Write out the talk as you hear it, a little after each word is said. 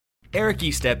Eric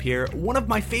Estep here. One of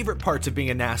my favorite parts of being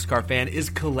a NASCAR fan is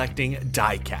collecting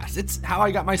diecast. It's how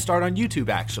I got my start on YouTube,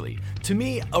 actually. To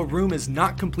me, a room is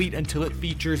not complete until it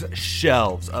features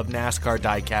shelves of NASCAR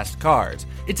diecast cars.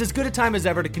 It's as good a time as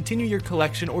ever to continue your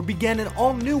collection or begin an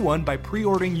all-new one by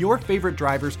pre-ordering your favorite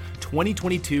driver's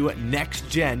 2022 Next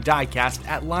Gen diecast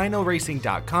at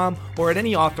LionelRacing.com or at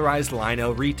any authorized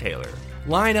Lionel retailer.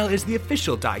 Lionel is the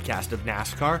official diecast of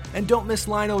NASCAR, and don't miss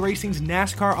Lionel Racing's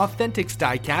NASCAR Authentics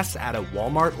diecasts at a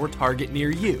Walmart or Target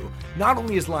near you. Not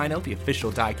only is Lionel the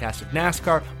official diecast of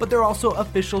NASCAR, but they're also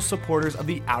official supporters of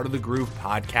the Out of the Groove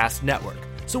podcast network.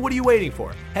 So what are you waiting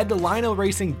for? Head to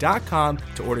LionelRacing.com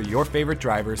to order your favorite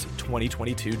driver's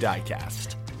 2022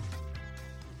 diecast.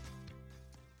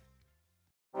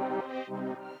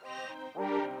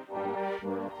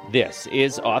 This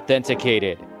is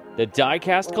Authenticated, the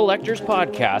Diecast Collectors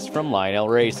Podcast from Lionel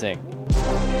Racing.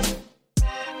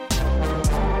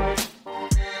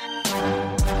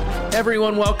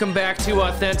 Everyone, welcome back to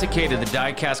Authenticated, the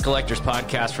Diecast Collectors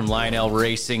Podcast from Lionel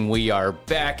Racing. We are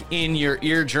back in your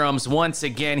eardrums once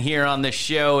again here on the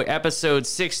show, episode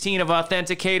 16 of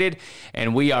Authenticated,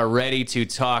 and we are ready to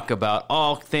talk about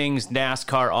all things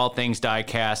NASCAR, all things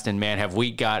diecast, and man, have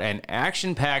we got an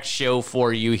action-packed show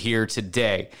for you here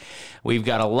today. We've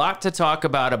got a lot to talk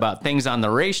about things on the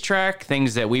racetrack,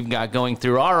 things that we've got going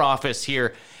through our office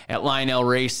here at Lionel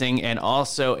Racing, and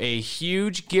also a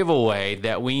huge giveaway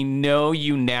that we know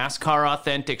you NASCAR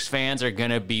Authentics fans are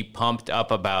going to be pumped up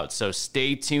about. So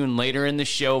stay tuned later in the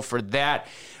show for that.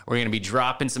 We're going to be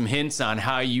dropping some hints on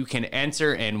how you can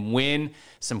enter and win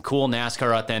some cool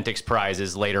NASCAR Authentics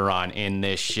prizes later on in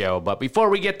this show. But before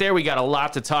we get there, we got a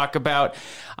lot to talk about.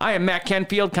 I am Matt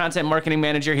Kenfield, Content Marketing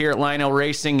Manager here at Lionel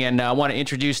Racing, and I want to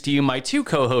introduce to you my two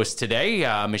co-hosts today.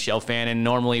 Michelle Fannin,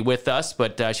 normally with us,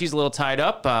 but she's a little tied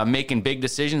up, making big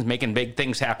decisions, making big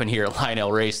things happen here at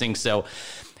Lionel Racing. So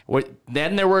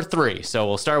then there were three. So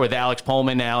we'll start with Alex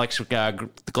Pullman. Alex,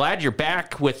 glad you're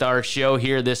back with our show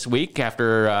here this week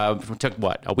after took,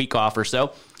 a week off or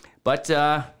so. But,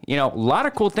 a lot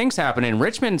of cool things happening.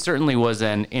 Richmond certainly was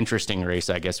an interesting race,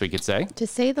 I guess we could say. To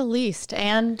say the least.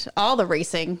 And all the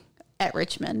racing at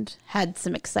Richmond had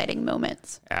some exciting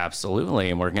moments.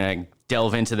 Absolutely. And we're going to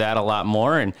delve into that a lot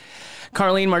more. And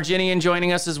Carlene Marginian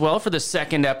joining us as well for the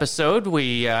second episode.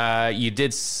 You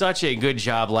did such a good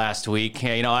job last week.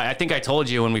 I think I told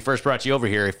you when we first brought you over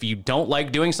here, if you don't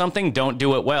like doing something, don't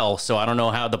do it well. So I don't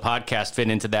know how the podcast fit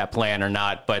into that plan or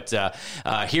not, but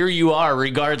here you are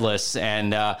regardless.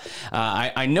 And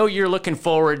I know you're looking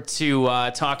forward to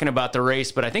talking about the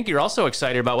race, but I think you're also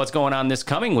excited about what's going on this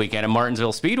coming weekend at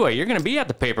Martinsville Speedway. You're going to be at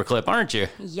the Paperclip, aren't you?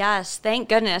 Yes, thank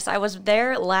goodness. I was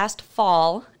there last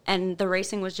fall, and the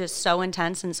racing was just so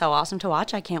intense and so awesome to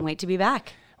watch. I can't wait to be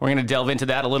back. We're going to delve into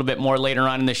that a little bit more later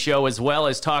on in the show, as well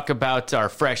as talk about our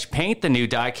fresh paint, the new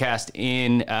diecast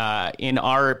in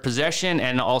our possession,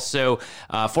 and also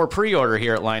for pre-order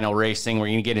here at Lionel Racing. We're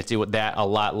going to get into that a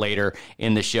lot later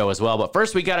in the show as well. But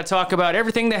first, we got to talk about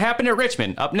everything that happened at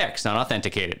Richmond, up next on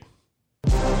Authenticated.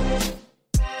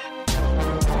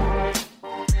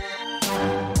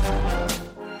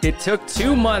 It took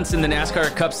 2 months in the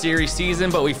NASCAR Cup Series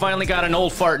season, but we finally got an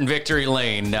old fart in victory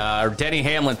lane. Denny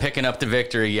Hamlin picking up the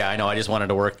victory. Yeah, I know. I just wanted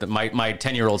to work. My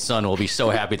 10-year-old son will be so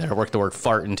happy that I worked the word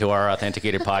fart into our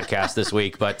Authenticated podcast this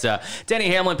week. But Denny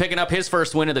Hamlin picking up his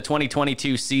first win of the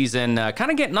 2022 season,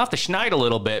 kind of getting off the schneid a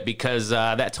little bit because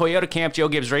that Toyota camp, Joe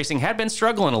Gibbs Racing, had been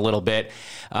struggling a little bit.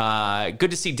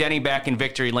 Good to see Denny back in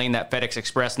victory lane. That FedEx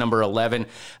Express number 11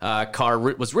 car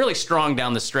was really strong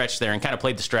down the stretch there and kind of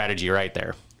played the strategy right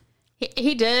there.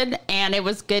 He did, and it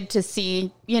was good to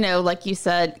see, like you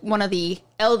said, one of the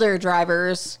elder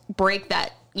drivers break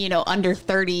that, under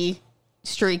 30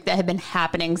 streak that had been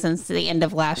happening since the end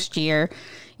of last year.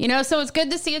 So it's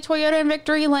good to see a Toyota in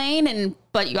victory lane,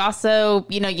 but you also,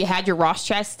 you had your Ross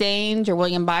Chastain, your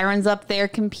William Byron's up there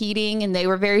competing, and they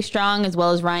were very strong, as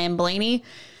well as Ryan Blaney.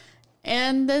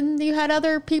 And then you had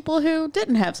other people who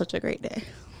didn't have such a great day.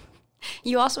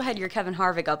 You also had your Kevin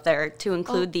Harvick up there to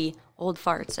include the old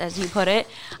farts, as you put it.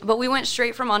 But we went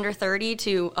straight from under 30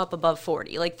 to up above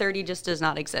 40. 30 just does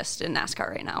not exist in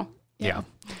NASCAR right now. Yeah.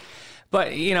 But,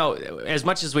 as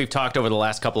much as we've talked over the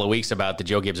last couple of weeks about the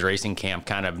Joe Gibbs Racing camp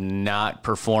kind of not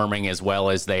performing as well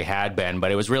as they had been,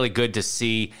 but it was really good to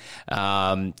see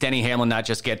Denny Hamlin not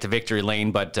just get to victory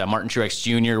lane, but Martin Truex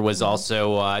Jr. was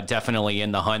also definitely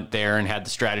in the hunt there and had the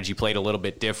strategy played a little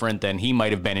bit different than he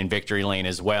might have been in victory lane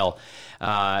as well.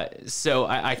 So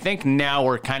I think now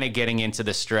we're kind of getting into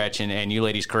the stretch, and you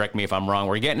ladies correct me if I'm wrong,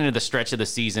 we're getting into the stretch of the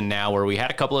season now where we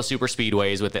had a couple of super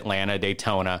speedways with Atlanta,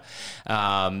 Daytona.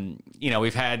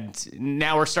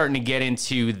 now we're starting to get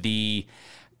into the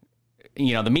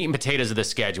meat and potatoes of the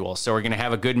schedule. So we're going to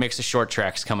have a good mix of short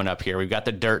tracks coming up here. We've got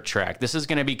the dirt track. This is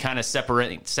going to be kind of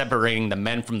separating the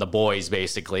men from the boys,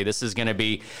 basically. This is going to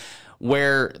be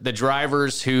where the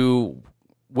drivers who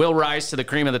will rise to the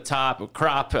cream of the top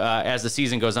crop as the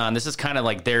season goes on. This is kind of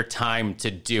like their time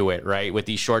to do it, right? With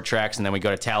these short tracks, and then we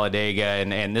go to Talladega,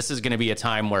 and this is going to be a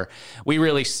time where we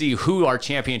really see who our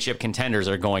championship contenders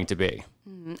are going to be.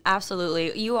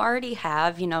 Absolutely. You already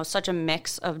have, such a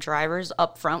mix of drivers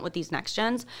up front with these next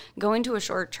gens. Going to a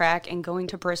short track and going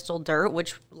to Bristol Dirt,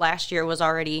 which last year was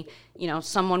already,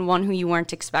 someone won who you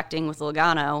weren't expecting with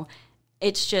Logano.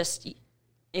 It's just,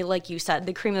 like you said,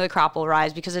 the cream of the crop will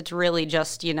rise because it's really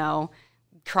just,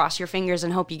 cross your fingers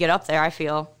and hope you get up there, I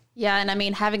feel. Yeah, and I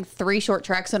mean, having 3 short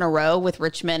tracks in a row with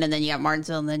Richmond, and then you got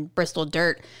Martinsville and then Bristol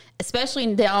Dirt, especially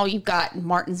now you've got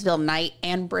Martinsville night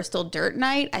and Bristol Dirt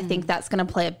night. I think that's going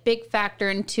to play a big factor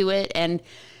into it, and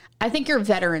I think your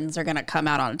veterans are going to come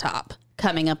out on top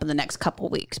coming up in the next couple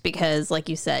weeks because, like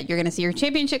you said, you're going to see your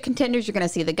championship contenders. You're going to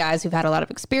see the guys who've had a lot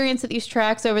of experience at these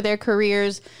tracks over their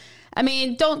careers. I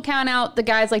mean, don't count out the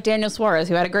guys like Daniel Suarez,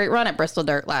 who had a great run at Bristol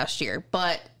Dirt last year,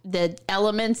 but the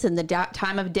elements and the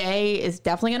time of day is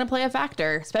definitely going to play a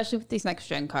factor, especially with these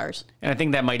next-gen cars. And I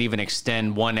think that might even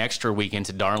extend one extra week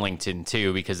into Darlington,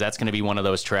 too, because that's going to be one of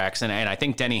those tracks. And I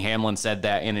think Denny Hamlin said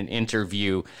that in an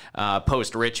interview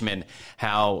post-Richmond,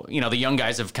 how, the young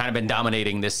guys have kind of been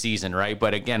dominating this season, right?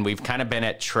 But again, we've kind of been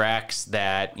at tracks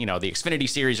that, the Xfinity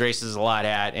Series races a lot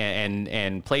at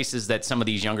and places that some of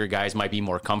these younger guys might be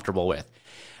more comfortable with.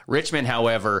 Richmond,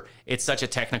 however, it's such a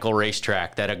technical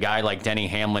racetrack that a guy like Denny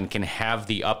Hamlin can have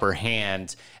the upper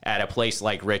hand at a place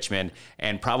like Richmond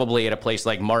and probably at a place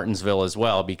like Martinsville as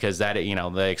well, because that, the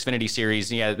Xfinity Series,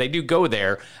 they do go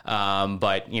there.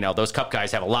 But, those Cup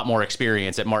guys have a lot more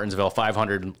experience at Martinsville,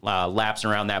 500 laps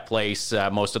around that place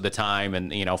most of the time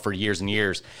and, for years and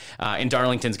years. And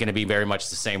Darlington's going to be very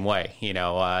much the same way.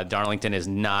 Darlington is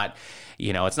not...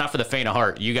 it's not for the faint of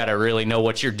heart. You got to really know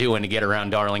what you're doing to get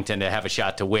around Darlington to have a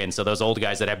shot to win. So those old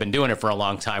guys that have been doing it for a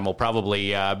long time will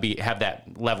probably have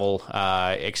that level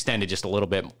extended just a little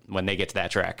bit when they get to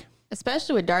that track.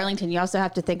 Especially with Darlington, you also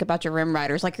have to think about your rim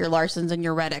riders like your Larsons and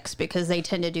your Reddicks because they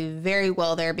tend to do very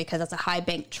well there because that's a high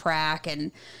bank track.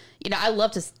 And, I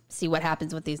love to see what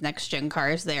happens with these next-gen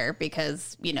cars there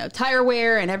because, tire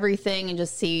wear and everything and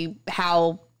just see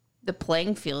how the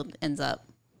playing field ends up.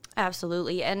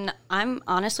 Absolutely. And I'm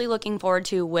honestly looking forward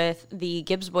to, with the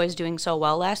Gibbs boys doing so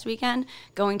well last weekend,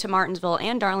 going to Martinsville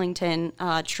and Darlington.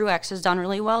 Truex has done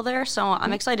really well there, so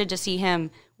I'm excited to see him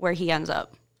where he ends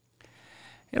up.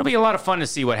 It'll be a lot of fun to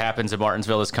see what happens at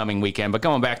Martinsville this coming weekend. But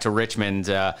going back to Richmond,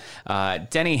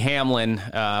 Denny Hamlin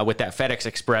with that FedEx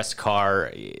Express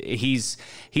car, he's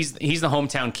the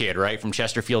hometown kid, right, from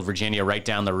Chesterfield, Virginia, right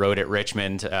down the road at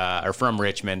Richmond, or from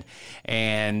Richmond.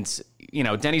 And,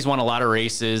 Denny's won a lot of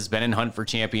races, been in hunt for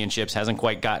championships, hasn't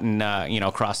quite gotten,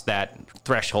 across that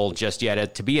threshold just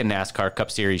yet to be a NASCAR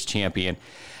Cup Series champion.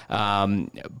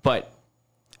 But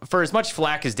for as much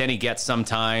flack as Denny gets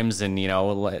sometimes, and,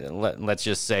 let's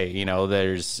just say,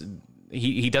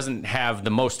 he doesn't have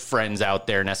the most friends out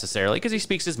there necessarily because he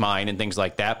speaks his mind and things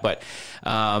like that. But,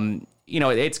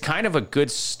 it's kind of a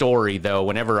good story, though,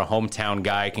 whenever a hometown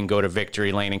guy can go to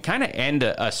victory lane and kind of end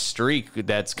a streak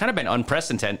that's kind of been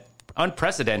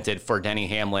unprecedented for Denny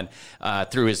Hamlin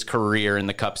through his career in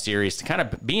the Cup Series to kind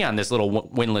of be on this little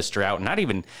winless drought. Not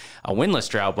even a winless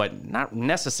drought, but not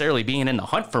necessarily being in the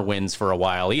hunt for wins for a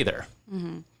while either.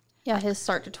 Mm-hmm. Yeah, his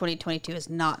start to 2022 has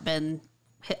not been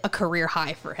a career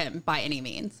high for him by any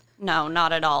means. No,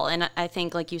 not at all. And I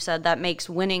think, like you said, that makes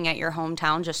winning at your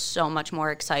hometown just so much more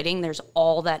exciting. There's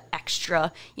all that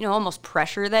extra, almost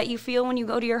pressure that you feel when you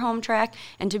go to your home track.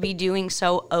 And to be doing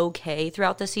so okay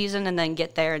throughout the season and then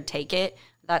get there and take it,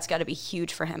 that's got to be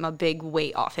huge for him, a big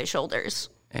weight off his shoulders.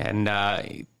 And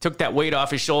he took that weight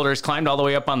off his shoulders, climbed all the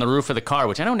way up on the roof of the car,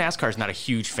 which I know NASCAR is not a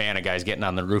huge fan of guys getting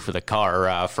on the roof of the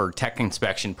car for tech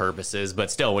inspection purposes.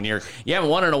 But still, when you haven't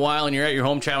won in a while and you're at your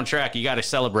hometown track, you got to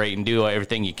celebrate and do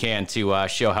everything you can to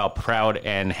show how proud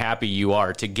and happy you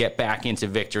are to get back into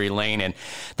victory lane. And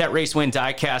that race win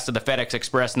diecast of the FedEx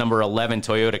Express number 11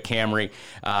 Toyota Camry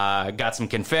got some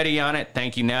confetti on it.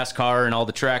 Thank you, NASCAR and all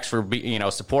the tracks for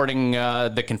supporting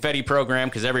the confetti program,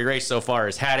 because every race so far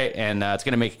has had it, and it's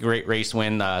going to make a great race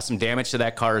win some damage to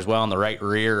that car as well on the right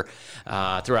rear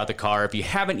throughout the car. If you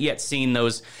haven't yet seen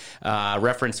those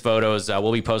reference photos,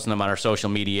 we'll be posting them on our social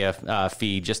media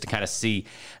feed just to kind of see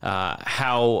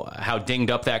how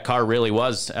dinged up that car really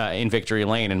was in Victory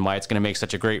Lane and why it's going to make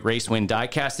such a great race win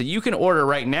diecast that you can order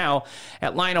right now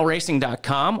at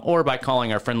LionelRacing.com or by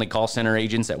calling our friendly call center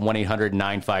agents at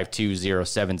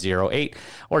 1-800-952-0708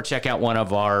 or check out one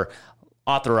of our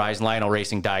authorized Lionel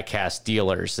Racing diecast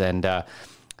dealers. And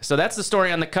so that's the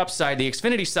story on the Cup side. The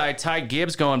Xfinity side, Ty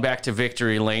Gibbs going back to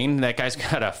Victory Lane. That guy's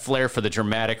got a flair for the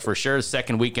dramatic for sure. The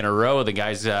second week in a row, the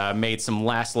guy's made some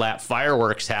last lap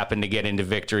fireworks happen to get into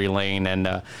Victory Lane. And,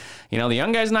 the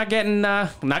young guy's not going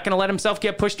to let himself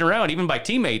get pushed around even by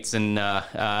teammates and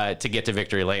to get to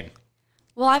Victory Lane.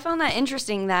 Well, I found that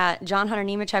interesting that John Hunter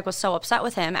Nemechek was so upset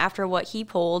with him after what he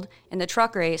pulled in the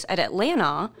truck race at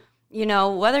Atlanta.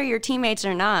 Whether you're teammates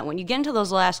or not, when you get into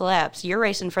those last laps, you're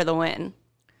racing for the win.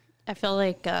 I feel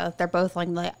like they're both like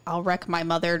I'll wreck my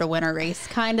mother to win a race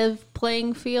kind of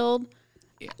playing field.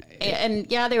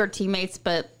 And yeah, they were teammates,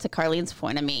 but to Carlene's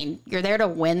point, I mean, you're there to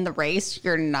win the race.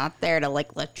 You're not there to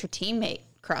let your teammate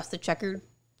cross the checkered,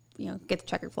 get the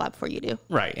checkered flag before you do.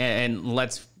 Right. And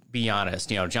let's be honest,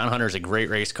 John Hunter's a great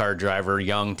race car driver,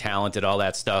 young, talented, all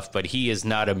that stuff, but he is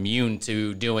not immune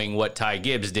to doing what Ty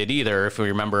Gibbs did either. If we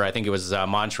remember, I think it was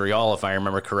Montreal, if I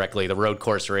remember correctly, the road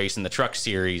course race in the truck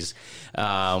series, with,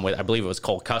 I believe it was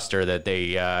Cole Custer, that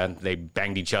they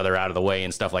banged each other out of the way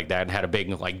and stuff like that and had a big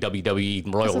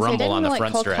WWE Royal Rumble on the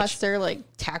front Cole stretch. Custer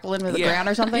tackle him to the ground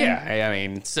or something? Yeah, I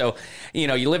mean, so,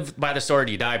 you live by the sword,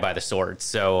 you die by the sword.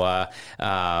 So,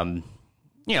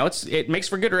 it makes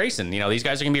for good racing. These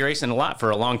guys are going to be racing a lot for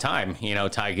a long time.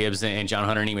 Ty Gibbs and John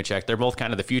Hunter Nemechek, they're both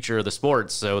kind of the future of the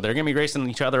sport. So they're going to be racing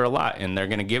each other a lot, and they're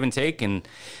going to give and take, and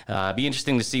be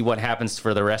interesting to see what happens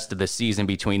for the rest of the season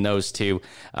between those two,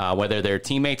 whether they're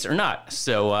teammates or not.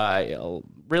 So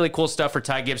really cool stuff for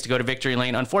Ty Gibbs to go to Victory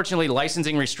Lane. Unfortunately,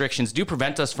 licensing restrictions do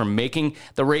prevent us from making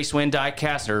the race win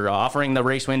diecast or offering the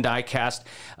race win diecast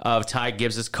of Ty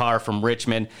Gibbs' car from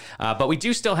Richmond. But we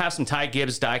do still have some Ty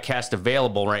Gibbs diecast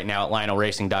available right now at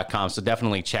LionelRacing.com, so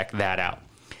definitely check that out.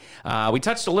 We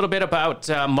touched a little bit about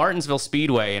Martinsville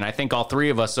Speedway, and I think all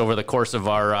three of us over the course of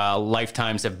our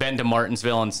lifetimes have been to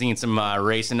Martinsville and seen some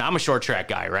racing. I'm a short track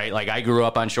guy, right? Like, I grew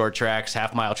up on short tracks,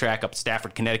 half-mile track up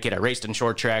Stafford, Connecticut. I raced in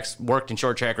short tracks, worked in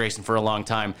short track racing for a long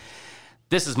time.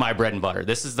 This is my bread and butter.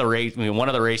 This is the race, one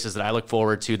of the races that I look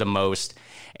forward to the most.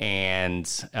 And,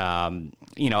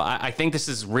 I think this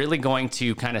is really going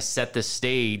to kind of set the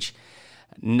stage,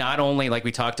 not only like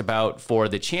we talked about for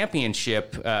the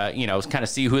championship, kind of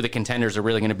see who the contenders are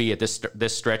really going to be at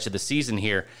this stretch of the season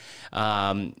here.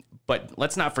 But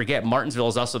let's not forget, Martinsville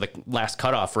is also the last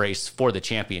cutoff race for the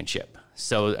championship.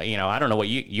 So, I don't know what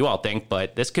you all think,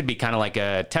 but this could be kind of like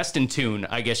a test and tune,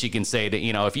 I guess you can say, that,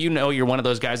 if you're one of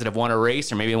those guys that have won a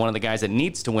race, or maybe one of the guys that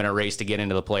needs to win a race to get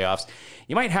into the playoffs,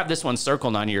 you might have this one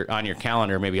circled on your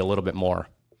calendar maybe a little bit more.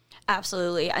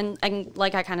 Absolutely. And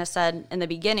like I kind of said in the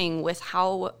beginning, with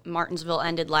how Martinsville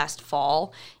ended last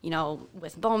fall,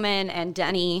 with Bowman and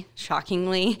Denny,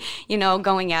 shockingly,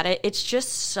 going at it, it's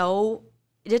just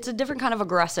it's a different kind of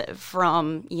aggressive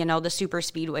from, the super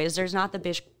speedways. There's not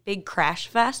the big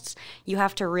crash fests. You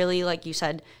have to really, like you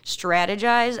said,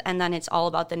 strategize, and then it's all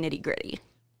about the nitty gritty.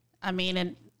 I mean,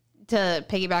 and to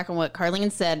piggyback on what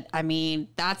Carlene said, I mean,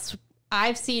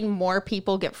 I've seen more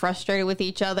people get frustrated with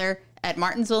each other at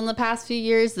Martinsville in the past few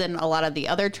years than a lot of the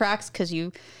other tracks, because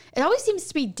it always seems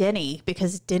to be Denny,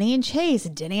 because Denny and Chase,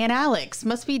 Denny and Alex,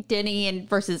 must be Denny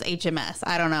versus HMS.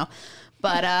 I don't know.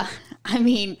 But, I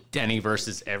mean... Denny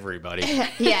versus everybody.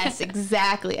 Yes,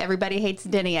 exactly. Everybody hates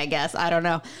Denny, I guess. I don't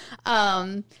know.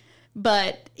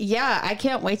 But, yeah, I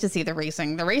can't wait to see the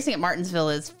racing. The racing at Martinsville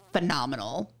is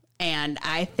phenomenal. And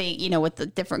I think, with the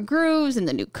different grooves and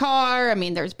the new car, I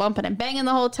mean, there's bumping and banging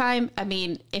the whole time. I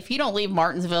mean, if you don't leave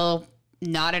Martinsville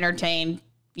not entertained,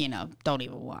 don't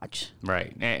even watch.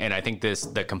 Right. And I think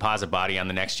the composite body on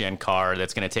the next gen car,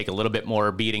 that's going to take a little bit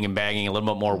more beating and banging, a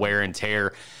little bit more wear and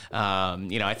tear.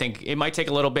 I think it might take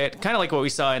a little bit, kind of like what we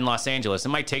saw in Los Angeles. It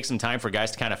might take some time for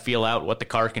guys to kind of feel out what the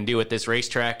car can do at this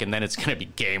racetrack, and then it's going to be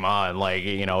game on. Like,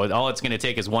 all it's going to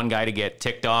take is one guy to get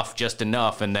ticked off just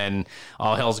enough, and then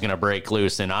all hell's going to break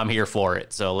loose, and I'm here for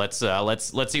it. So let's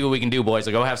see what we can do, boys.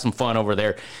 We'll go have some fun over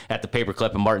there at the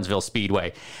Paperclip and Martinsville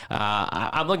Speedway.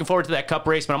 I'm looking forward to that Cup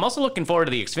race. race, but I'm also looking forward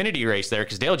to the Xfinity race there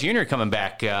because Dale Jr. coming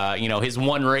back, his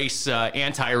one race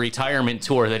anti-retirement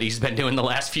tour that he's been doing the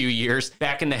last few years,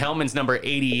 back in the Hellman's number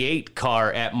 88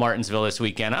 car at Martinsville this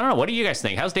weekend. I don't know. What do you guys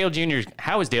think? How is Dale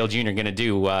Jr. going to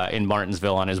do in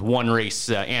Martinsville on his one race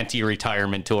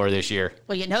anti-retirement tour this year?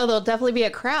 Well, there'll definitely be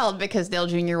a crowd because Dale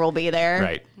Jr. will be there.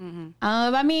 Right.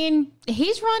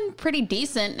 He's run pretty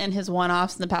decent in his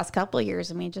one-offs in the past couple of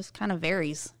years. It just kind of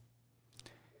varies.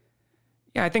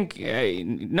 Yeah, I think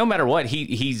no matter what,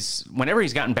 he's whenever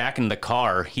he's gotten back in the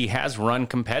car, he has run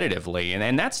competitively,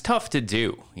 and that's tough to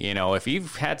do. If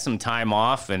you've had some time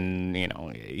off, and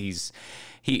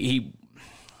he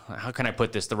how can I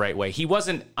put this the right way? He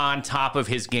wasn't on top of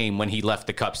his game when he left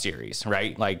the Cup Series,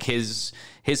 right? Like his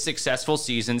successful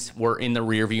seasons were in the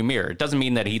rearview mirror. It doesn't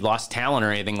mean that he lost talent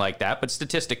or anything like that, but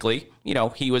statistically,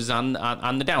 he was on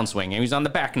the downswing, and he was on the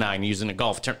back nine, using a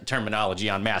golf terminology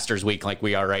on Masters Week like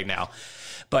we are right now.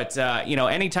 But,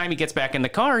 anytime he gets back in the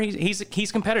car,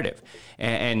 he's competitive.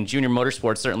 And Junior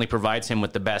Motorsports certainly provides him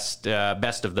with the best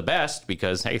of the best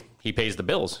because, hey, he pays the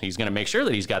bills. He's going to make sure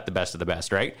that he's got the best of the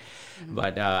best, right? Mm-hmm.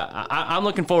 But I'm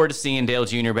looking forward to seeing Dale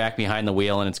Jr. back behind the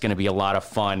wheel, and it's going to be a lot of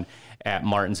fun at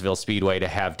Martinsville Speedway to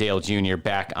have Dale Jr.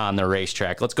 back on the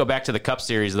racetrack. Let's go back to the Cup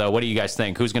Series, though. What do you guys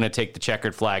think? Who's going to take the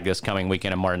checkered flag this coming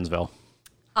weekend in Martinsville?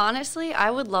 Honestly, I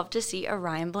would love to see a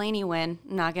Ryan Blaney win.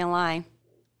 Not going to lie.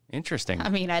 Interesting.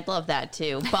 I'd love that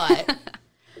too, but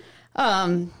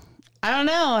I don't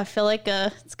know. I feel like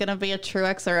it's going to be a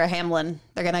Truex or a Hamlin.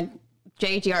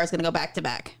 JGR is going to go back to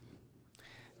back.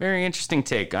 Very interesting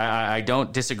take. I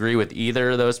don't disagree with either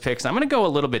of those picks. I'm going to go a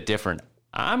little bit different.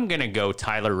 I'm going to go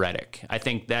Tyler Reddick. I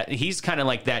think that he's kind of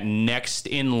like that next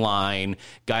in line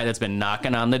guy that's been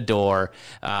knocking on the door.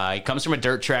 He comes from a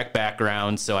dirt track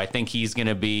background, so I think he's going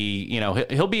to be,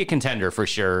 he'll be a contender for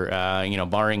sure.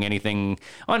 Barring anything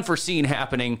unforeseen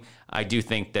happening, I do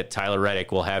think that Tyler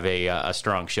Reddick will have a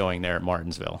strong showing there at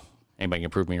Martinsville. Anybody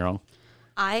can prove me wrong?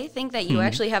 I think that you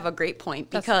actually have a great point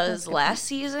because last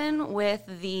season with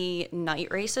the night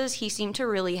races, he seemed to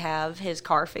really have his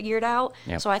car figured out.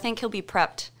 Yep. So I think he'll be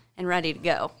prepped and ready to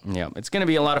go. Yeah, it's going to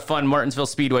be a lot of fun. Martinsville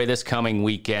Speedway this coming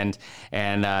weekend.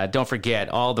 And don't forget,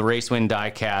 all the Racewin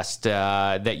diecast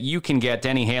that you can get,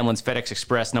 Denny Hamlin's FedEx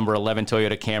Express number 11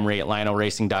 Toyota Camry at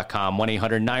LionelRacing.com,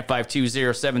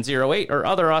 1-800-952-0708, or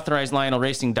other authorized Lionel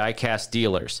Racing diecast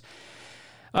dealers.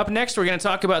 Up next, we're going to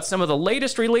talk about some of the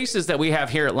latest releases that we have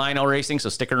here at Lionel Racing, so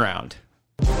stick around.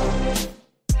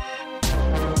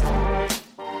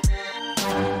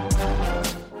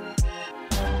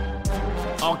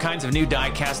 All kinds of new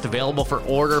diecast available for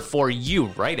order for you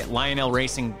right at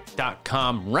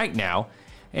LionelRacing.com right now.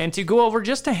 And to go over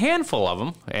just a handful of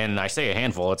them, and I say a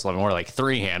handful, it's more like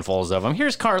 3 handfuls of them,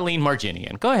 here's Carlene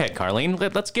Marginian. Go ahead,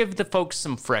 Carlene. Let's give the folks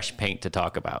some fresh paint to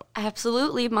talk about.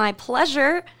 Absolutely, my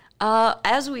pleasure.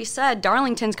 As we said,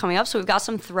 Darlington's coming up, so we've got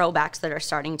some throwbacks that are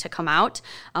starting to come out.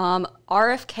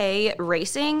 RFK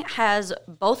Racing has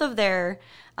both of their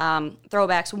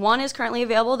throwbacks. One is currently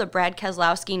available, the Brad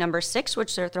Keselowski number 6,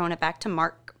 which they're throwing it back to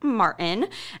Mark Martin.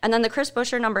 And then the Chris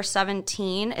Buescher number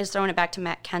 17 is throwing it back to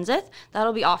Matt Kenseth.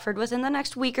 That'll be offered within the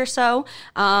next week or so.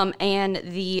 And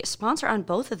the sponsor on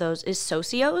both of those is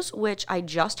Socios, which I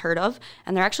just heard of.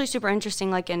 And they're actually super interesting,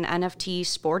 like an NFT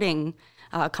sporting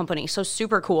company. So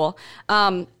super cool.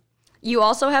 You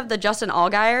also have the Justin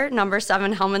Allgaier number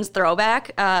 7 Hellman's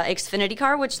throwback Xfinity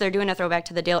car, which they're doing a throwback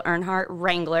to the Dale Earnhardt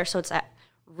Wrangler. So it's that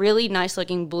really nice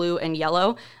looking blue and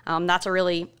yellow. That's a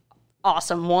really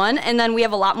awesome one. And then we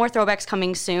have a lot more throwbacks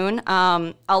coming soon.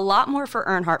 A lot more for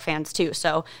Earnhardt fans too.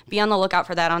 So be on the lookout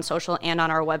for that on social and on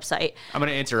our website. I'm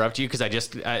going to interrupt you because I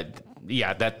just,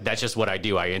 that's just what I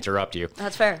do. I interrupt you.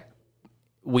 That's fair.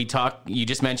 You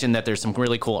just mentioned that there's some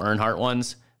really cool Earnhardt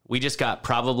ones. We just got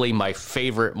probably my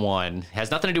favorite one.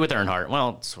 Has nothing to do with Earnhardt.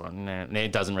 Well,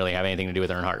 it doesn't really have anything to do with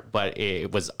Earnhardt, but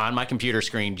it was on my computer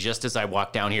screen just as I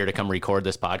walked down here to come record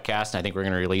this podcast. I think we're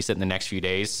going to release it in the next few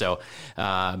days. So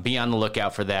be on the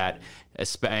lookout for that.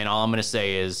 And all I'm going to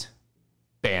say is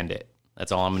Bandit.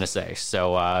 That's all I'm going to say.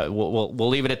 So we'll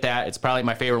leave it at that. It's probably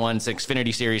my favorite one. It's an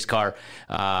Xfinity Series car.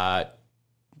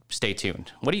 Stay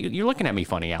tuned. You're looking at me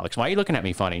funny, Alex. Why are you looking at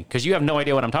me funny? Because you have no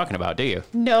idea what I'm talking about, do you?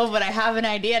 No, but I have an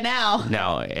idea now.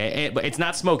 No, but it's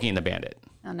not Smokey and the Bandit.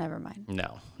 Oh, never mind.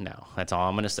 No. That's all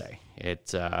I'm going to say.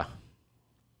 It's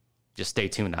just stay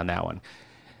tuned on that one.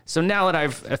 So now that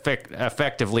I've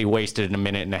effectively wasted a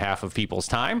minute and a half of people's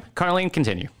time, Carlene,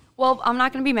 continue. Well, I'm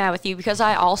not going to be mad with you because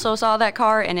I also saw that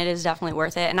car and it is definitely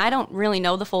worth it. And I don't really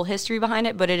know the full history behind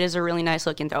it, but it is a really nice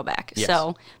looking throwback. Yes.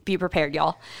 So be prepared,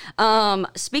 y'all.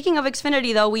 Speaking of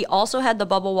Xfinity, though, we also had the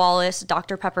Bubba Wallace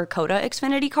Dr. Pepper Coda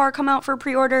Xfinity car come out for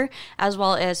pre-order, as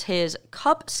well as his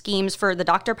cup schemes for the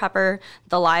Dr. Pepper,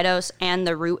 the Leidos, and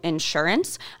the Root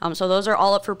Insurance. So those are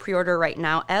all up for pre-order right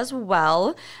now as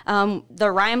well.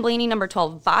 The Ryan Blaney number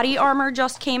 12 body armor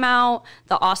just came out.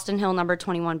 The Austin Hill number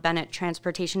 21 Bennett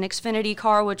Transportation Xfinity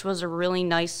car, which was a really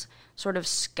nice sort of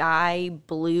sky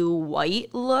blue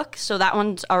white look. So that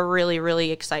one's a really,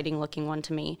 really exciting looking one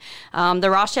to me. The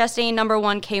Ross Chastain number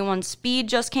 1 K1 Speed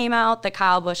just came out. The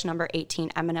Kyle Busch number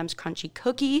 18 M&M's Crunchy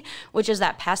Cookie, which is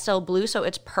that pastel blue. So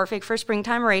it's perfect for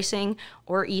springtime racing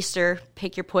or Easter.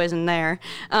 Pick your poison there.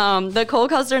 The Cole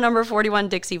Custer number 41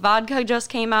 Dixie Vodka just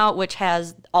came out, which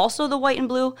has also the white and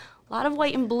blue. A lot of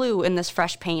white and blue in this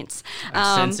fresh paints.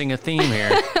 I'm sensing a theme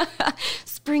here.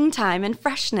 Springtime and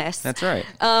freshness. That's right.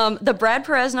 The Brad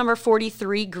Perez number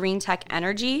 43 Green Tech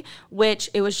Energy, which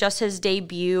it was just his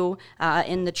debut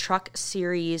in the truck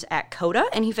series at COTA,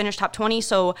 and he finished top 20.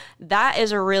 So that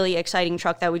is a really exciting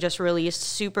truck that we just released.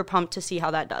 Super pumped to see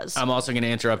how that does. I'm also going to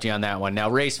interrupt you on that one. Now,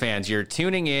 race fans, you're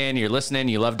tuning in, you're listening,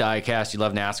 you love diecast, you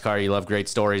love NASCAR, you love great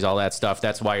stories, all that stuff.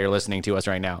 That's why you're listening to us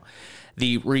right now.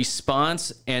 The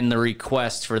response and the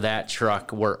request for that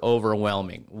truck were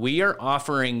overwhelming. We are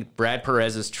offering Brad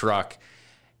Perez's truck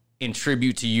in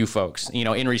tribute to you folks,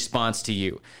 in response to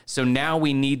you. So now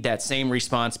we need that same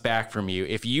response back from you.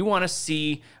 If you want to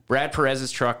see Brad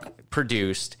Perez's truck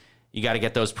produced, you got to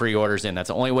get those pre-orders in. That's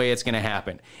the only way it's going to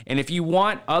happen. And if you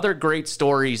want other great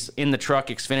stories in the Truck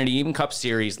Xfinity, even Cup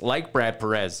Series, like Brad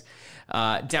Perez,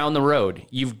 down the road,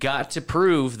 you've got to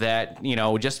prove that,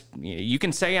 you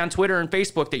can say on Twitter and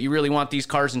Facebook that you really want these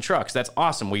cars and trucks. That's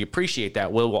awesome. We appreciate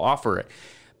that. We'll offer it.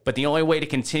 But the only way to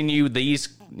continue these,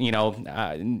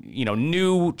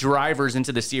 new drivers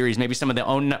into the series, maybe some of the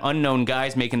unknown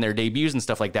guys making their debuts and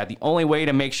stuff like that, the only way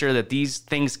to make sure that these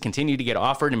things continue to get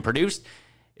offered and produced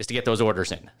is to get those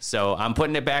orders in. So I'm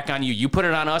putting it back on you. You put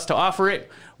it on us to offer it.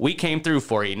 We came through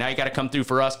for you. Now you got to come through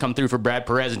for us, come through for Brad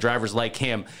Perez and drivers like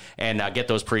him, and get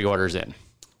those pre-orders in.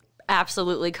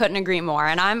 Absolutely. Couldn't agree more.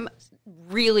 And I'm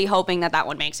really hoping that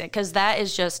one makes it, because that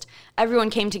is just, everyone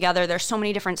came together. There's so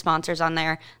many different sponsors on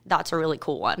there. That's a really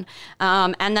cool one.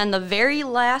 And then the very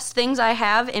last things I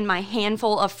have in my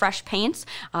handful of fresh paints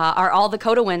are all the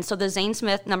COTA wins. So the Zane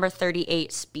Smith number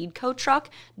 38 Speedco truck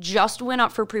just went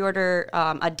up for pre-order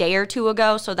a day or two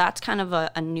ago. So that's kind of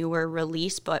a newer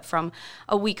release, but from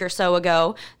a week or so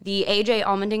ago. The AJ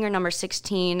Allmendinger number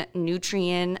 16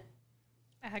 Nutrien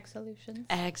Ag Solutions.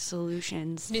 Ag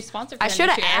Solutions. New sponsor for I should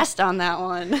have asked on that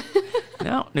one.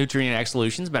 No, Nutrien Ag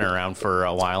Solutions been around for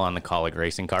a while on the Colleague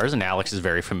Racing cars, and Alex is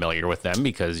very familiar with them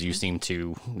because you seem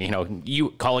to,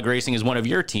 Colleague Racing is one of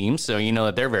your teams, so you know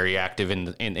that they're very active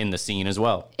in the scene as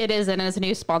well. It is, and it's a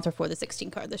new sponsor for the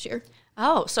 16 car this year.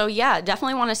 Oh, so yeah,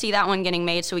 definitely want to see that one getting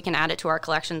made so we can add it to our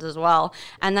collections as well.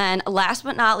 And then last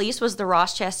but not least was the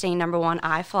Ross Chastain number 1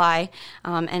 iFly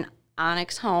and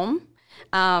Onyx Home.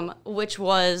 Which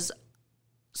was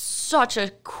such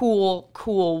a cool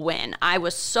win. I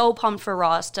was so pumped for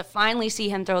Ross to finally see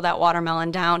him throw that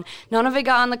watermelon down. None of it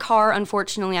got on the car,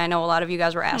 unfortunately. I know a lot of you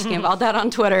guys were asking about that on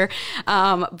Twitter.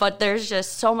 But there's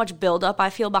just so much buildup, I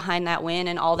feel, behind that win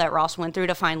and all that Ross went through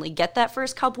to finally get that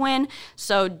first Cup win.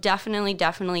 So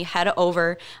definitely head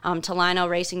over to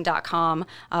LionelRacing.com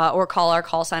or call our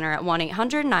call center at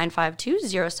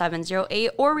 1-800-952-0708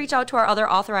 or reach out to our other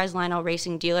authorized Lionel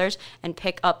Racing dealers and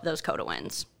pick up those COTA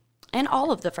wins. And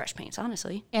all of the fresh paints,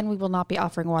 honestly. And we will not be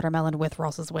offering watermelon with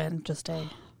Ross's win. Just a...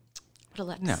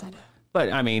 No.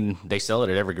 But, I mean, they sell it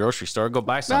at every grocery store. Go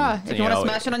buy some. If you want to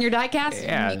smash it on your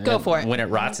diecast, go for it. When it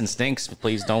rots and stinks,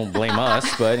 please don't blame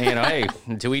us. But, hey,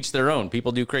 to each their own.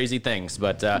 People do crazy things.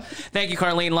 But thank you,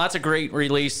 Carlene. Lots of great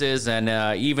releases.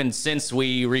 And even since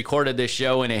we recorded this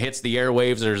show and it hits the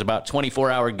airwaves, there's about a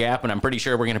 24-hour gap. And I'm pretty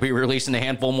sure we're going to be releasing a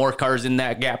handful more cars in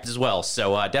that gap as well.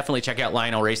 So definitely check out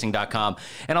LionelRacing.com.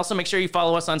 And also make sure you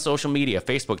follow us on social media,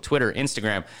 Facebook, Twitter,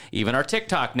 Instagram, even our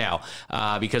TikTok now,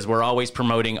 because we're always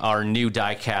promoting our new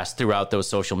diecast throughout those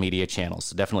social media channels.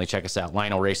 So definitely check us out,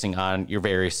 Lionel Racing, on your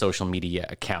various social media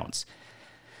accounts.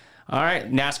 All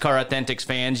right, NASCAR Authentics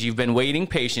fans, you've been waiting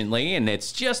patiently, and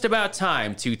it's just about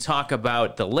time to talk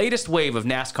about the latest wave of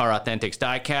NASCAR Authentics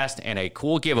diecast and a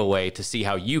cool giveaway to see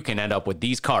how you can end up with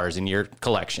these cars in your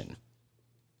collection.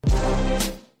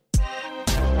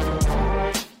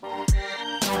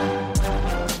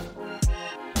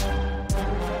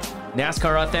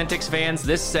 NASCAR Authentics fans,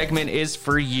 this segment is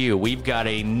for you. We've got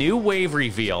a new wave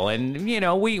reveal, and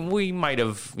we might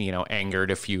have angered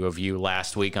a few of you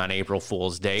last week on April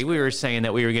Fool's Day. We were saying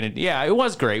that we were gonna, it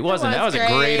was great, wasn't it? That was a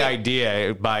great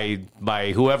idea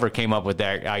by whoever came up with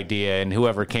that idea, and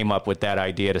whoever came up with that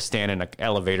idea to stand in an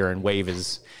elevator and wave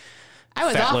his. I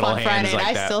was off on Friday, and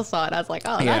I still saw it. I was like,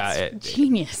 "Oh, that's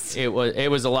genius!" It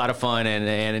was a lot of fun,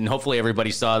 and hopefully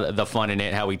everybody saw the fun in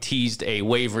it. How we teased a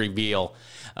wave reveal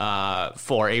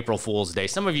for April Fool's Day.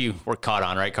 Some of you were caught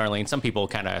on, right, Carlene? Some people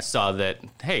kind of saw that,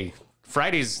 hey,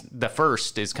 Friday's the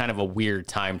 1st is kind of a weird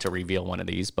time to reveal one of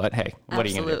these, but hey, what are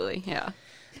you going to do? Absolutely,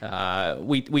 yeah.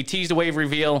 We teased a wave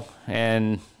reveal,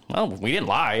 and, well, we didn't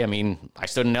lie. I mean, I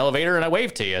stood in an elevator and I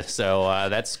waved to you, so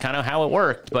that's kind of how it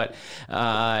worked. But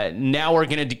now we're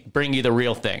going to bring you the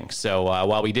real thing. So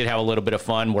while we did have a little bit of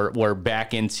fun, we're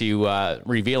back into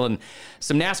revealing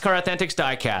some NASCAR Authentics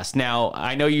diecast. Now,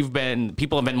 I know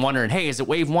people have been wondering, hey, is it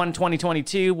Wave 1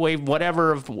 2022, Wave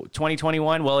whatever of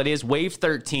 2021? Well, it is Wave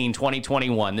 13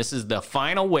 2021. This is the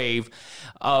final wave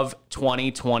of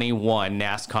 2021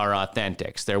 NASCAR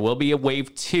Authentics. There will be a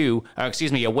Wave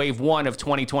 1 of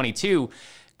 2022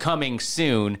 coming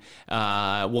soon.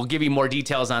 We'll give you more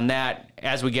details on that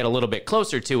as we get a little bit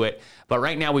closer to it. But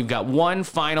right now, we've got one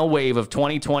final wave of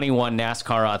 2021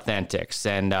 NASCAR Authentics,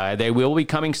 and they will be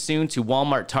coming soon to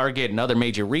Walmart, Target, and other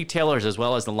major retailers, as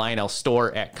well as the Lionel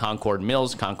store at Concord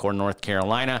Mills, Concord, North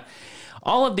Carolina.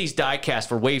 All of these diecast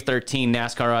for Wave 13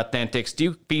 NASCAR Authentics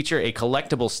do feature a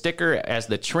collectible sticker as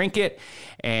the trinket,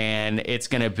 and it's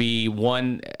going to be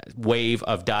one wave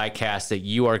of diecast that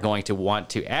you are going to want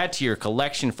to add to your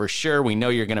collection for sure. We know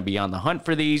you're going to be on the hunt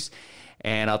for these,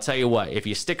 and I'll tell you what, if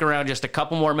you stick around just a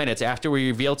couple more minutes after we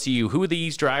reveal to you who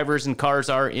these drivers and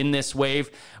cars are in this wave,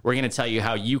 we're going to tell you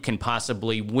how you can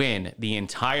possibly win the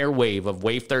entire wave of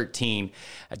Wave 13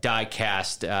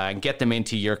 diecast and get them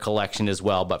into your collection as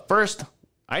well. But first,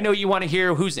 I know you want to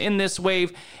hear who's in this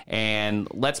wave, and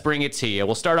let's bring it to you.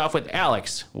 We'll start off with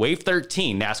Alex, Wave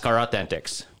 13 NASCAR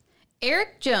Authentics.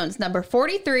 Eric Jones, number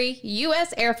 43,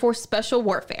 U.S. Air Force Special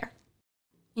Warfare.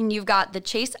 And you've got the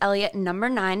Chase Elliott, number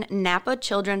 9, Napa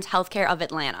Children's Healthcare of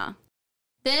Atlanta.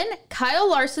 Then Kyle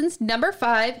Larson's number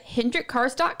 5,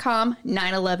 HendrickCars.com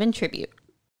 9/11 Tribute.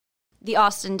 The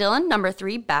Austin Dillon, number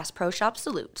 3, Bass Pro Shop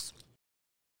Salutes.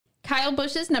 Kyle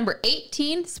Busch's number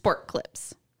 18, Sport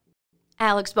Clips.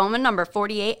 Alex Bowman, number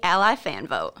 48, Ally Fan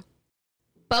Vote.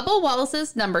 Bubba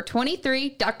Wallace's number 23,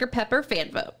 Dr. Pepper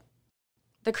Fan Vote.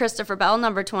 The Christopher Bell,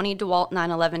 number 20, DeWalt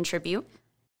 9/11 Tribute.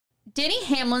 Denny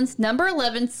Hamlin's number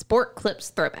 11, Sport Clips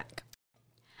Throwback.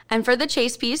 And for the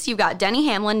chase piece, you've got Denny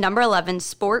Hamlin, number 11,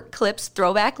 Sport Clips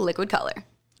Throwback Liquid Color.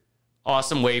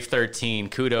 Awesome Wave 13.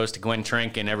 Kudos to Gwen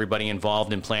Trink and everybody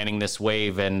involved in planning this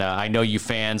wave. And I know you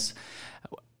fans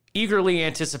eagerly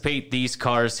anticipate these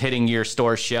cars hitting your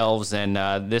store shelves. And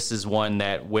this is one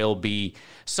that will be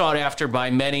sought after by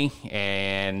many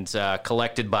and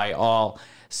collected by all.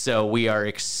 So we are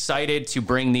excited to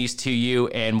bring these to you,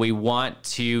 and we want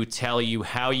to tell you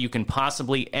how you can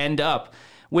possibly end up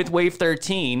with Wave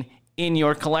 13 in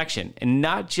your collection, and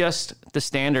not just the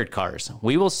standard cars.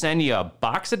 We will send you a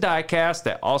box of diecast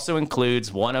that also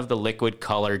includes one of the liquid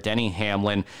color Denny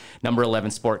Hamlin number 11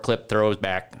 Sport Clips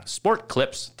Throwback.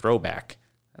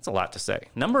 That's a lot to say.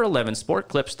 Number 11 Sport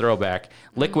Clips Throwback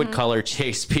liquid color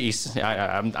chase piece.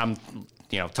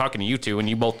 I'm talking to you two, and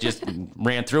you both just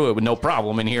ran through it with no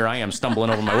problem, and here I am stumbling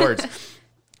over my words.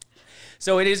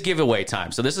 So it is giveaway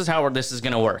time. So this is how this is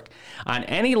going to work. On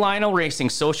any Lionel Racing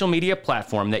social media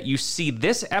platform that you see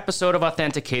this episode of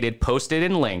Authenticated posted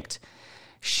and linked,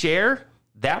 share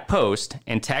that post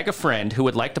and tag a friend who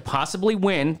would like to possibly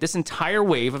win this entire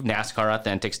wave of NASCAR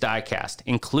Authentics diecast,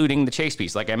 including the chase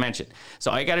piece, like I mentioned.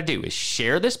 So all you got to do is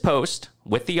share this post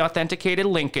with the Authenticated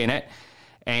link in it,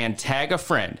 and tag a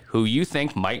friend who you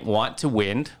think might want to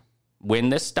win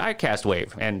this diecast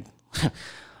wave. And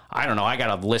I don't know, I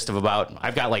got a list of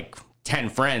I've got like 10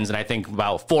 friends, and I think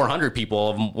about 400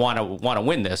 people want to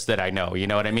win this that I know, you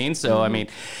know what I mean? So, I mean,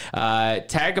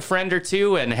 tag a friend or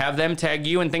two and have them tag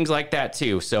you and things like that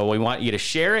too. So we want you to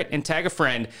share it and tag a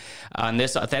friend on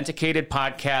this Authenticated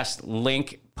podcast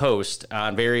link post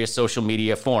on various social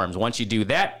media forums. Once you do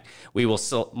that, we will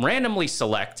randomly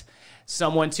select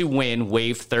someone to win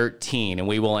Wave 13, and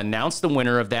we will announce the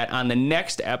winner of that on the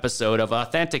next episode of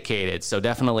Authenticated. So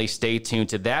definitely stay tuned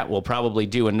to that. We'll probably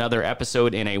do another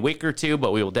episode in a week or two,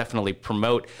 but we will definitely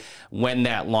promote when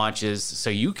that launches so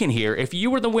you can hear if you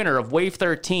were the winner of Wave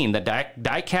 13, the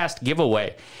diecast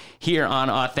giveaway. here on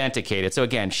Authenticated. So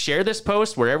again, share this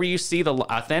post wherever you see the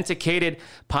Authenticated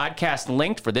podcast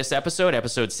linked for this episode,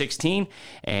 episode 16,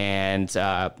 and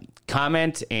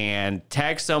comment and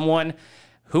tag someone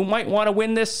who might want to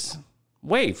win this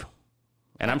wave.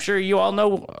 And I'm sure you all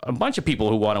know a bunch of people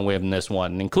who want to win this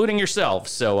one, including yourself.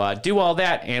 So do all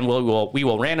that, and we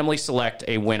will randomly select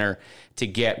a winner to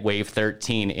get Wave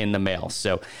 13 in the mail.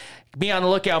 So be on the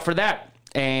lookout for that,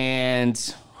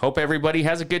 and hope everybody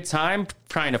has a good time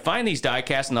trying to find these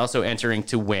diecasts and also entering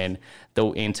to win the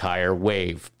entire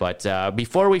wave. But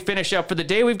before we finish up for the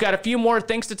day, we've got a few more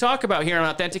things to talk about here on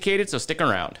Authenticated, so stick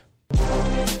around.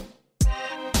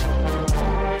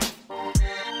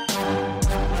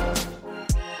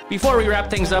 Before we wrap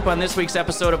things up on this week's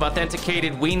episode of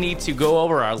Authenticated, we need to go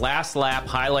over our last lap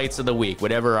highlights of the week.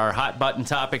 Whatever our hot button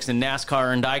topics in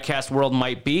NASCAR and diecast world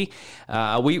might be,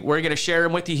 we're going to share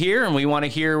them with you here, and we want to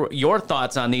hear your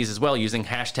thoughts on these as well using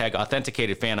hashtag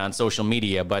AuthentiCatedFan on social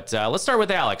media. But let's start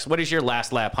with Alex. What is your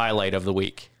last lap highlight of the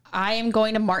week? I am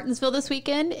going to Martinsville this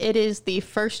weekend. It is the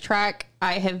first track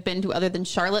I have been to other than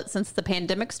Charlotte since the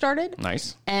pandemic started.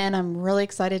 Nice. And I'm really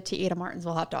excited to eat a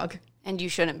Martinsville hot dog. And you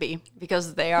shouldn't be,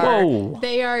 because they are... Whoa.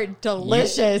 They are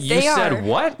delicious. You said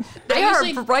what? They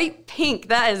are bright pink.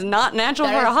 That is not natural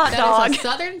for a hot dog. That is a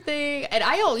southern thing. And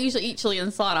I don't usually eat chili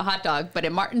and salt on a hot dog, but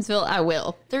in Martinsville, I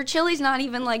will. Their chili's not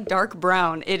even like dark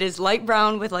brown. It is light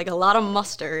brown with like a lot of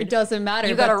mustard. It doesn't matter.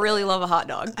 You gotta really love a hot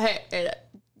dog.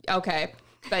 Okay.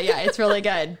 But yeah, it's really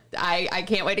good. I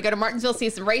can't wait to go to Martinsville, see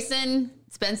some racing,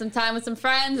 spend some time with some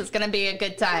friends. It's going to be a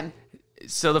good time.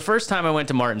 So the first time I went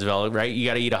to Martinsville, right, you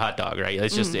got to eat a hot dog, right?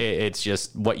 It's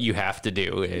just what you have to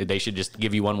do. They should just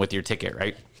give you one with your ticket,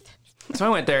 right? So I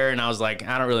went there and I was like,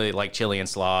 I don't really like chili and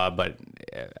slaw, but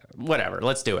whatever,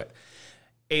 let's do it.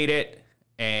 Ate it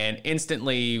and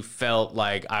instantly felt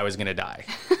like I was going to die.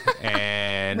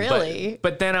 And Really?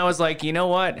 But then I was like, you know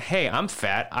what? Hey, I'm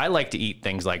fat. I like to eat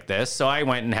things like this. So I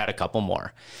went and had a couple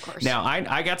more. Of course. Now,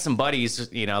 I got some buddies,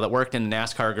 that worked in the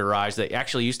NASCAR garage that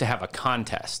actually used to have a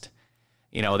contest.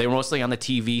 They were mostly on the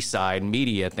TV side,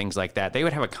 media, things like that. They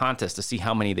would have a contest to see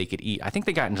how many they could eat. I think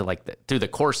they got into through the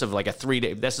course of like a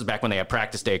 3-day, this is back when they had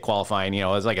practice day qualifying, it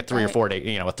was like a 3 or 4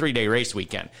 day, a 3-day race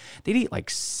weekend. They'd eat like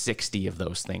 60 of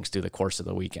those things through the course of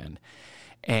the weekend.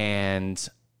 And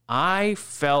I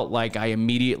felt like I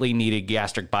immediately needed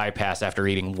gastric bypass after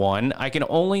eating one. I can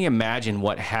only imagine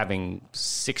what having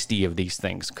 60 of these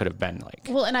things could have been like.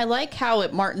 Well, and I like how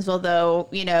at Martinsville, though,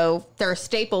 they're a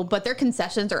staple, but their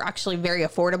concessions are actually very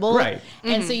affordable. Right.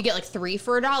 And so you get like 3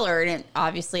 for $1. And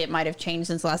obviously it might have changed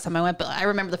since the last time I went, but I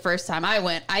remember the first time I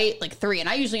went, I ate like 3. And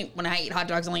I usually, when I eat hot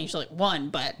dogs, I only usually like 1,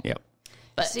 but... Yep.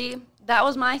 But see, that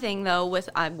was my thing, though,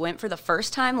 I went for the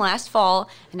first time last fall,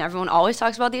 and everyone always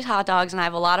talks about these hot dogs, and I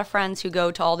have a lot of friends who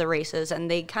go to all the races,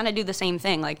 and they kind of do the same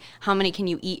thing, like, how many can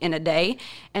you eat in a day?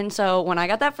 And so when I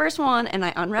got that first one, and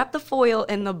I unwrapped the foil,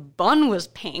 and the bun was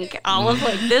pink, I was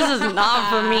like, this is not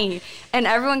for me. And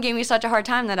everyone gave me such a hard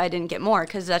time that I didn't get more,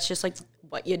 because that's just, like,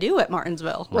 what you do at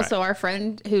Martinsville. Well, so our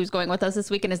friend who's going with us this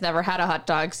weekend has never had a hot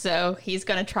dog, so he's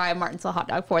going to try a Martinsville hot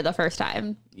dog for the first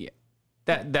time. Yeah.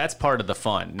 That's part of the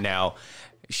fun. Now,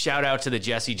 shout out to the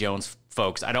Jesse Jones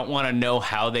folks. I don't want to know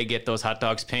how they get those hot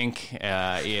dogs pink,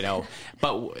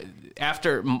 but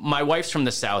after my wife's from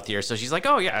the South here, so she's like,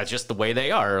 oh yeah, it's just the way they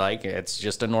are. Like, it's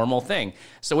just a normal thing.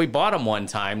 So we bought them one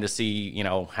time to see,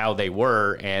 how they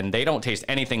were, and they don't taste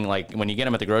anything like when you get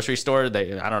them at the grocery store.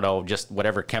 They, I don't know, just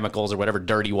whatever chemicals or whatever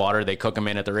dirty water they cook them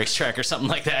in at the racetrack or something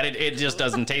like that. It just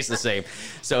doesn't taste the same.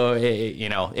 So,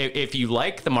 if you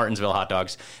like the Martinsville hot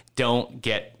dogs, don't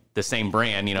get the same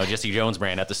brand, Jesse Jones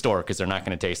brand at the store, because they're not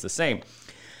going to taste the same.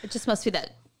 It just must be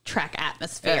that track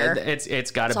atmosphere.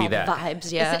 It's got to be that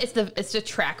vibes. Yeah, it's the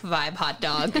track vibe hot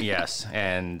dog. Yes,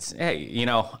 and hey,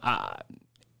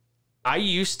 I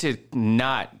used to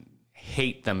not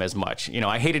hate them as much.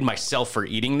 I hated myself for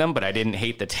eating them, but I didn't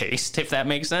hate the taste, if that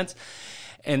makes sense.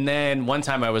 And then one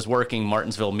time I was working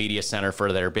Martinsville Media Center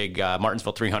for their big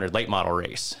Martinsville 300 late model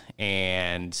race.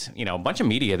 And, a bunch of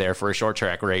media there for a short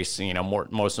track race,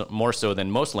 more so than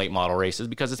most late model races,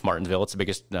 because it's Martinsville. It's the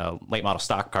biggest late model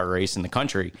stock car race in the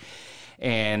country.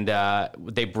 And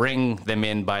they bring them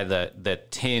in by the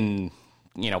tin,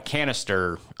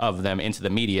 canister of them into the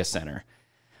media center.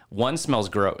 One smells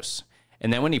gross.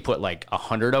 And then when you put like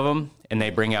 100 of them and they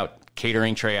bring out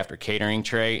catering tray after catering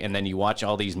tray, and then you watch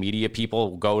all these media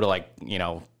people go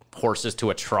to horses to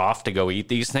a trough to go eat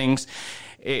these things,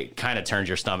 it kind of turns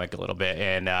your stomach a little bit.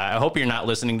 And I hope you're not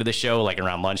listening to the show like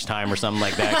around lunchtime or something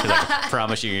like that, because I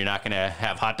promise you're not going to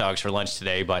have hot dogs for lunch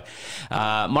today. But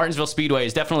Martinsville Speedway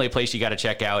is definitely a place you got to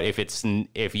check out.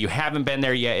 If you haven't been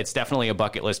there yet, it's definitely a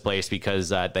bucket list place, because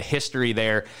the history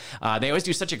there, they always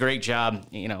do such a great job.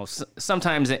 You know,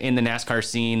 sometimes in the NASCAR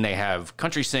scene, they have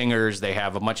country singers, they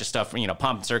have a bunch of stuff, you know,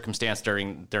 pomp and circumstance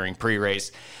during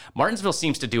pre-race. Martinsville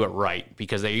seems to do it right,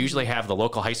 because they usually have the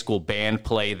local high school band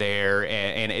play there,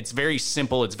 and it's very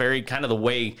simple. It's very kind of the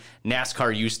way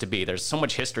NASCAR used to be. There's so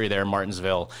much history there in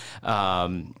Martinsville,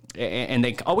 and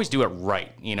they always do it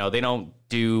right. You know, they don't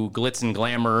do glitz and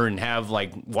glamour and have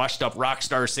like washed up rock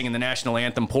stars singing the national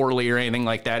anthem poorly or anything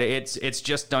like that. It's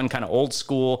just done kind of old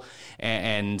school,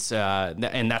 and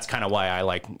that's kind of why I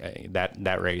like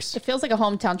that race. It feels like a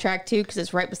hometown track too, because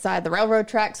it's right beside the railroad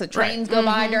track, so trains go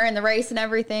by during the race and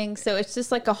everything. So it's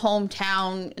just like a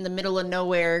hometown in the middle of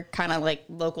nowhere, kind of like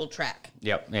local track.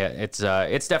 Yep, yeah,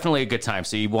 it's definitely a good time.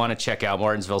 So you want to check out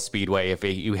Martinsville Speedway. If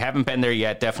you haven't been there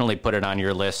yet, definitely put it on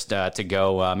your list to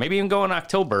go. Maybe even go in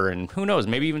October, and who knows,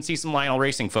 maybe even see some Lionel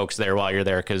Racing folks there while you're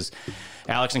there, because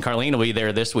Alex and Carlene will be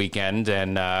there this weekend,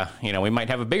 and we might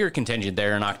have a bigger contingent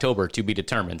there in October to be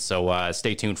determined. So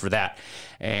stay tuned for that.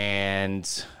 And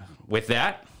with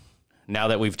that, now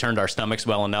that we've turned our stomachs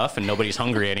well enough and nobody's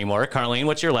hungry anymore, Carlene,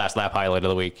 what's your last lap highlight of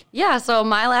the week? Yeah, so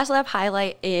my last lap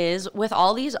highlight is, with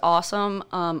all these awesome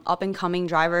up-and-coming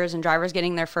drivers and drivers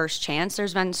getting their first chance,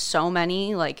 there's been so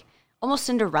many, like, almost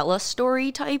Cinderella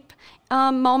story type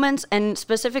moments, and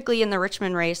specifically in the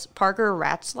Richmond race, Parker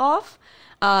Ratzlaff,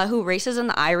 who races in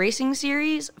the iRacing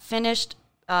series, finished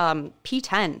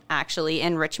P10 actually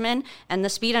in Richmond, and the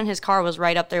speed on his car was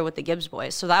right up there with the Gibbs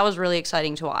boys. So that was really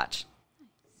exciting to watch.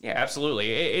 Yeah,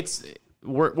 absolutely.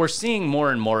 We're seeing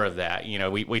more and more of that. You know,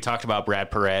 we talked about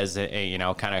Brad Perez, a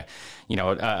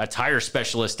tire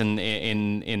specialist in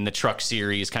the truck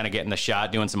series, kind of getting the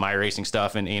shot, doing some iRacing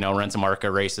stuff, and run some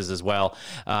ARCA races as well,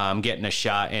 getting a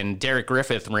shot. And Derek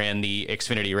Griffith ran the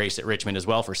Xfinity race at Richmond as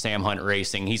well for Sam Hunt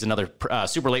Racing. He's another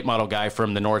super late model guy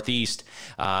from the Northeast.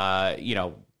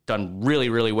 Done really,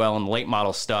 really well in the late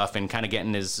model stuff, and kind of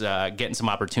getting some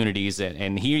opportunities,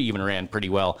 and he even ran pretty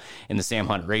well in the Sam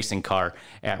Hunt Racing car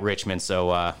at Richmond.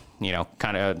 So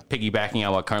kind of piggybacking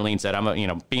on what Carlene said,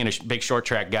 I'm being a big short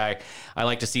track guy, I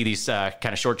like to see these kind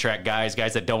of short track guys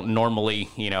that don't normally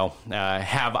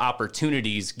have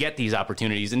opportunities, get these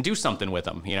opportunities and do something with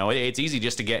them. It's easy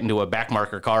just to get into a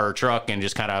backmarker car or truck and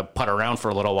just kind of putt around for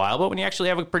a little while, but when you actually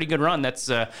have a pretty good run, that's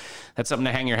something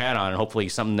to hang your hat on, and hopefully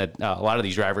something that a lot of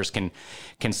these drivers can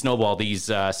snowball these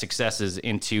successes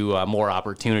into more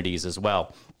opportunities as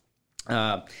well.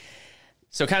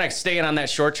 So kind of staying on that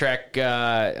short track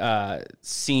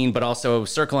scene, but also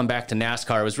circling back to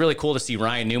NASCAR, it was really cool to see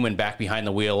Ryan Newman back behind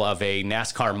the wheel of a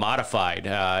NASCAR modified.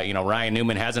 Ryan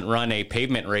Newman hasn't run a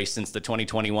pavement race since the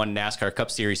 2021 NASCAR Cup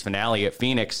Series finale at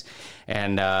Phoenix.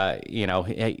 And,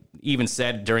 he even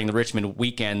said during the Richmond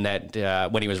weekend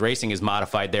that when he was racing his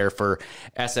modified there for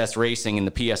SS Racing in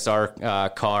the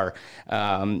PSR car,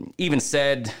 even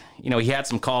said, he had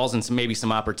some calls and maybe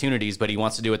some opportunities, but he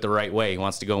wants to do it the right way. He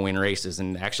wants to go win races,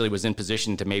 and actually was in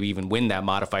position to maybe even win that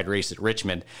modified race at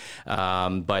Richmond.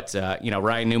 But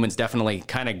Ryan Newman's definitely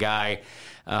kind of guy.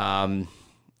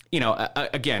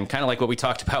 Again, kind of like what we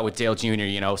talked about with Dale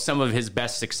Jr., some of his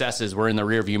best successes were in the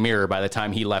rearview mirror by the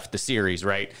time he left the series,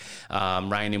 right?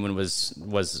 Ryan Newman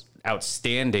was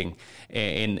outstanding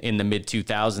in the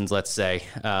mid-2000s, let's say.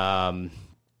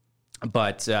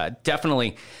 But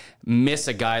definitely miss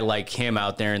a guy like him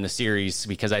out there in the series,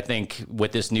 because I think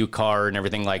with this new car and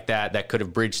everything like that could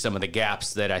have bridged some of the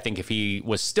gaps that I think if he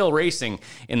was still racing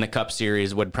in the Cup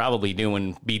Series would probably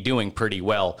be doing pretty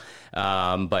well.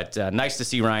 But nice to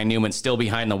see Ryan Newman still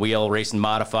behind the wheel racing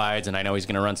modifieds, and I know he's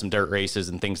going to run some dirt races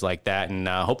and things like that, and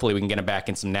hopefully we can get him back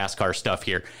in some NASCAR stuff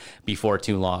here before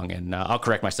too long. And I'll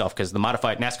correct myself, because the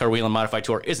modified NASCAR Wheel and Modified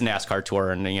Tour is a NASCAR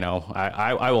tour, and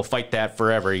I will fight that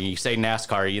forever. You say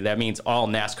NASCAR, that means all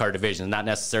NASCAR divisions, not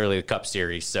necessarily the Cup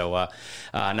Series. So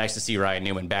nice to see Ryan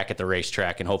Newman back at the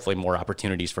racetrack, and hopefully more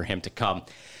opportunities for him to come.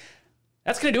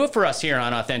 That's going to do it for us here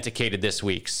on Authenticated this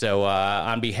week. So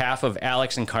on behalf of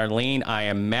Alex and Carlene, I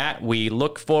am Matt. We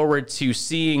look forward to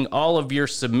seeing all of your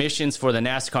submissions for the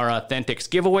NASCAR Authentics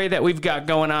giveaway that we've got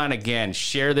going on. Again,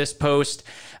 share this post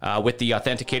with the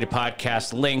Authenticated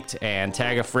podcast linked and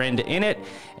tag a friend in it.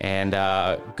 And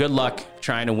good luck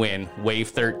trying to win Wave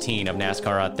 13 of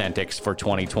NASCAR Authentics for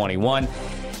 2021.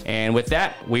 And with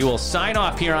that, we will sign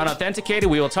off here on Authenticated.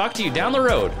 We will talk to you down the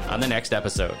road on the next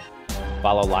episode.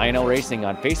 Follow Lionel Racing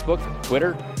on Facebook,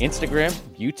 Twitter, Instagram,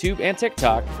 YouTube, and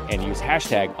TikTok, and use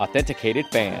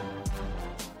 #AuthenticatedFan.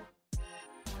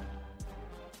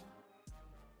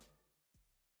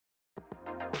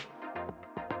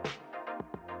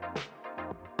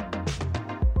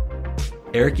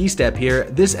 Eric Estep here.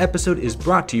 This episode is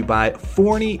brought to you by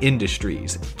Forney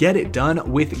Industries. Get it done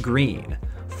with green.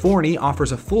 Forney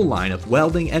offers a full line of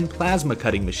welding and plasma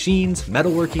cutting machines,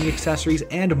 metalworking accessories,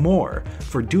 and more.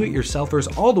 For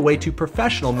do-it-yourselfers all the way to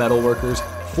professional metalworkers,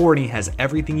 Forney has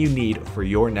everything you need for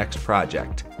your next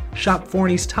project. Shop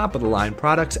Forney's top-of-the-line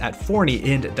products at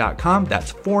forneyInd.com.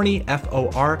 That's Forney,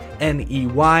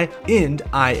 F-O-R-N-E-Y, Ind,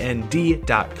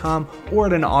 I-N-D.com, or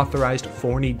at an authorized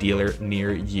Forney dealer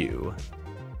near you.